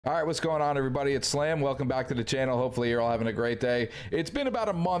All right, what's going on, everybody? It's Slam. Welcome back to the channel. Hopefully you're all having a great day. It's been about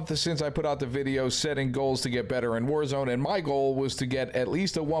a month since I put out the video setting goals to get better in Warzone, and my goal was to get at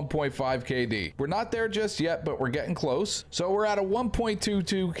least a 1.5 KD. We're not there just yet, but we're getting close. So we're at a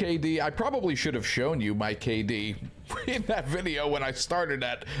 1.22 KD. I probably should have shown you my KD in that video when I started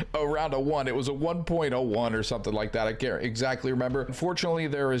at around a 1. It was a 1.01 or something like that. I can't exactly remember. Unfortunately,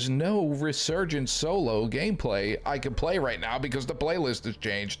 there is no resurgence solo gameplay I can play right now because the playlist has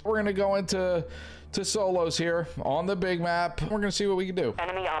changed. We're gonna go into solos here on the big map. We're gonna see what we can do.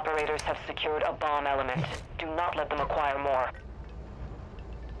 Enemy operators have secured a bomb element. Do not let them acquire more.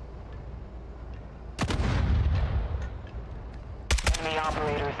 Enemy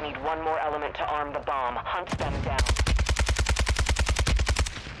operators need one more element to arm the bomb. Hunt them down.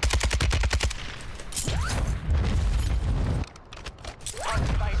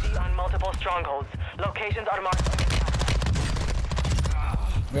 Target ID on multiple strongholds. Locations are marked.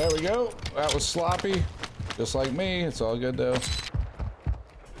 There we go. That was sloppy. Just like me. It's all good though.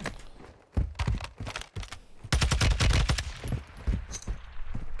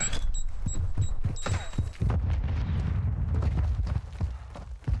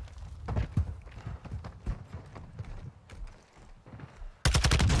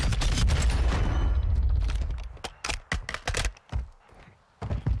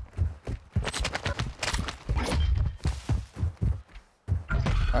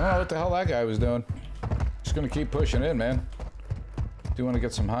 I don't know what the hell that guy was doing. Just gonna keep pushing in, man. Do want to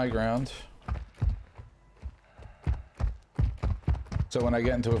get some high ground. So when I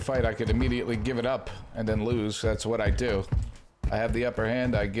get into a fight, I could immediately give it up and then lose. That's what I do. I have the upper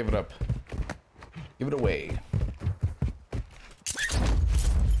hand, I give it up. Give it away.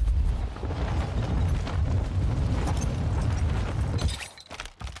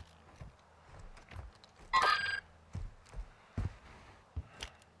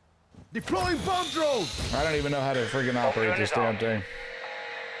 Deploying bomb drone! I don't even know how to friggin' operate this damn thing.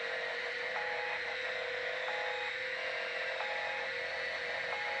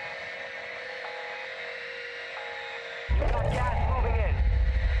 You got gas moving in.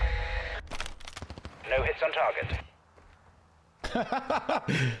 No hits on target.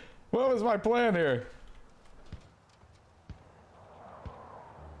 What was my plan here?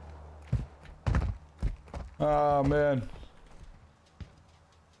 Oh, man.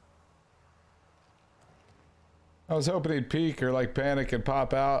 I was hoping he'd peek or like panic and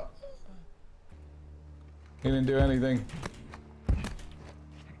pop out. He didn't do anything.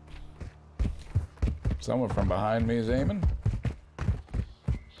 Someone from behind me is aiming.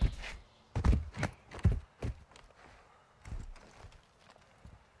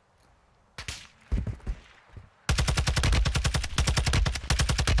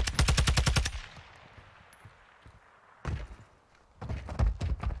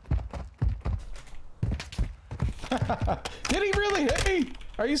 Did he really hit me?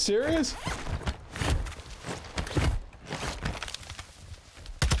 Are you serious?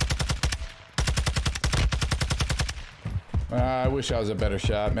 I wish I was a better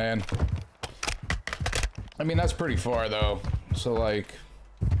shot, man. I mean, that's pretty far though. So like,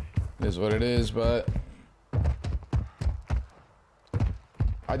 it is what it is, but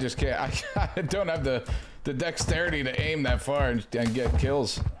I just can't, I don't have the dexterity to aim that far and get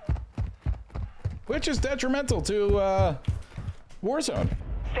kills. Which is detrimental to Warzone.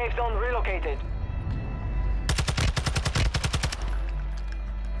 Safe zone relocated.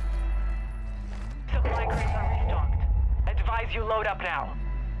 Supply crates are restocked. Advise you load up now.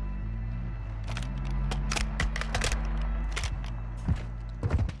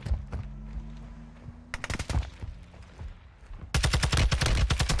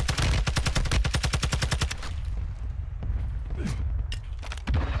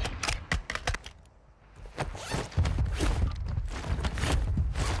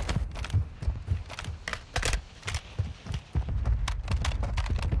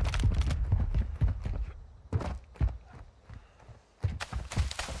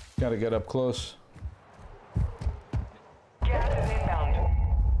 Gotta get up close. Gas is inbound.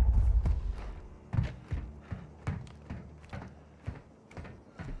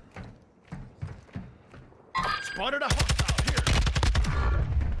 Spotted a hostile here!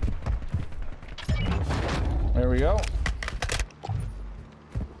 There we go.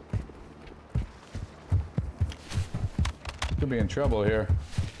 Could be in trouble here.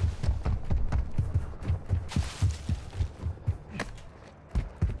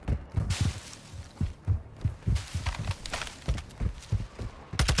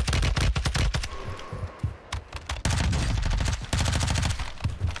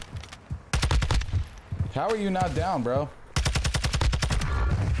 How are you not down, bro?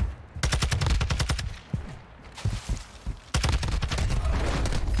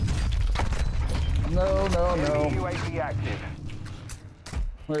 no, no. UAV active.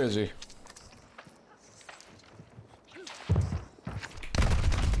 Where is he?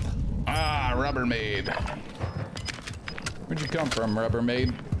 Ah, Rubbermaid. Where'd you come from,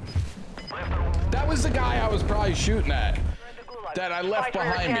 Rubbermaid? That was the guy I was probably shooting at. That I left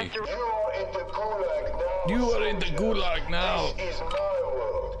behind me. You are in the gulag now. You are in the gulag now. This is my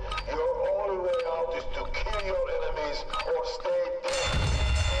world. Your only way out is to kill your enemies or stay dead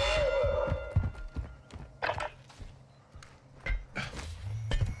forever.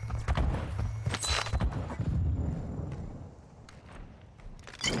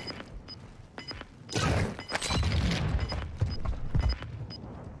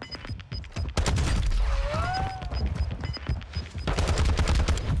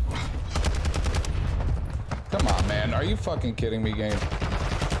 Come on, man. Are you fucking kidding me, game?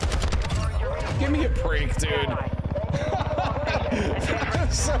 Give me a break, dude.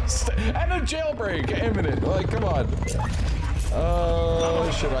 And a jailbreak imminent. Like, come on.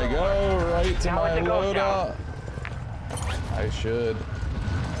 Should I go right to my loadout? I should.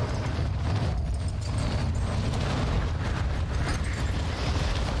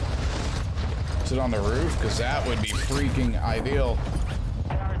 Is it on the roof? Because that would be freaking ideal.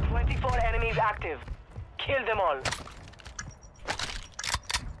 There are 24 enemies active. Kill them all.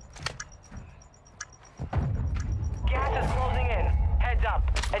 Gas is closing in. Heads up.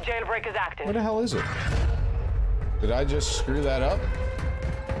 A jailbreak is active. Where the hell is it? Did I just screw that up?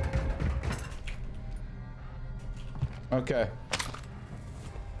 Okay.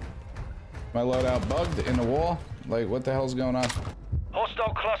 My loadout bugged in the wall? Like, what the hell's going on?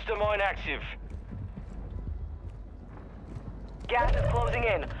 Hostile cluster mine active. Gas is closing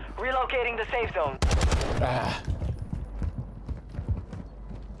in. Relocating the safe zone. Ah.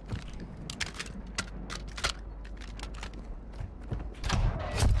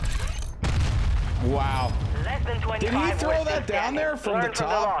 Wow. Less than 25. Did he throw that down there from the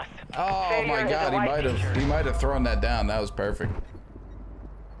top? Oh my god, he might have thrown that down. That was perfect.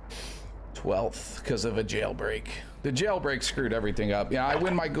 12th because of a jailbreak. The jailbreak screwed everything up. Yeah, I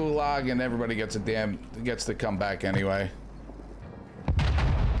win my gulag and everybody gets to come back anyway.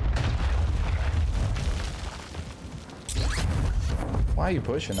 Why are you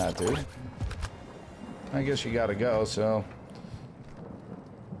pushing that, dude? I guess you gotta go, so.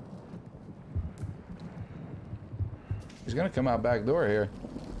 He's gonna come out back door here.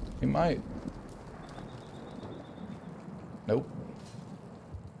 He might. Nope.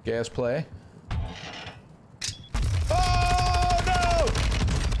 Gas play. Oh no!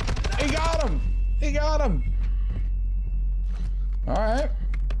 He got him! He got him! Alright.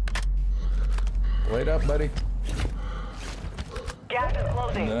 Wait up, buddy. Gas is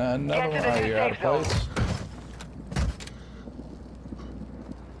closing. Another one. Oh, you're out of place.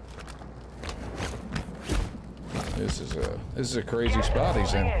 This is a crazy spot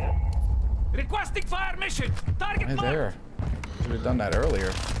he's in. Requesting fire mission. Target Right marked. there. Should have done that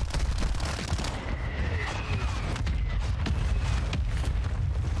earlier.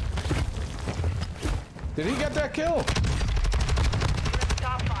 Did he get that kill?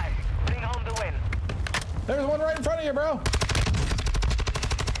 Top 5. Bring home the win. There's one right in front of you, bro.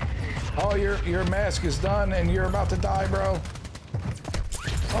 Oh, your mask is done and you're about to die, bro.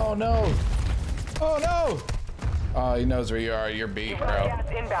 Oh no. Oh no. Oh, he knows where you are. You're beat, bro. Gas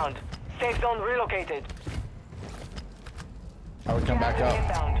inbound. Safe zone relocated. I would come back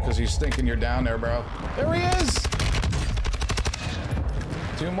up because he's thinking you're down there, bro. There he is.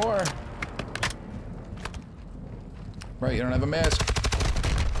 2 more. Right, you don't have a mask.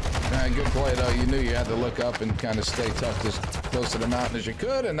 Nah, good play though. You knew you had to look up and kind of stay tough as close to the mountain as you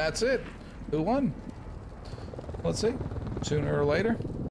could, and that's it. Who won? Let's see. Sooner or later.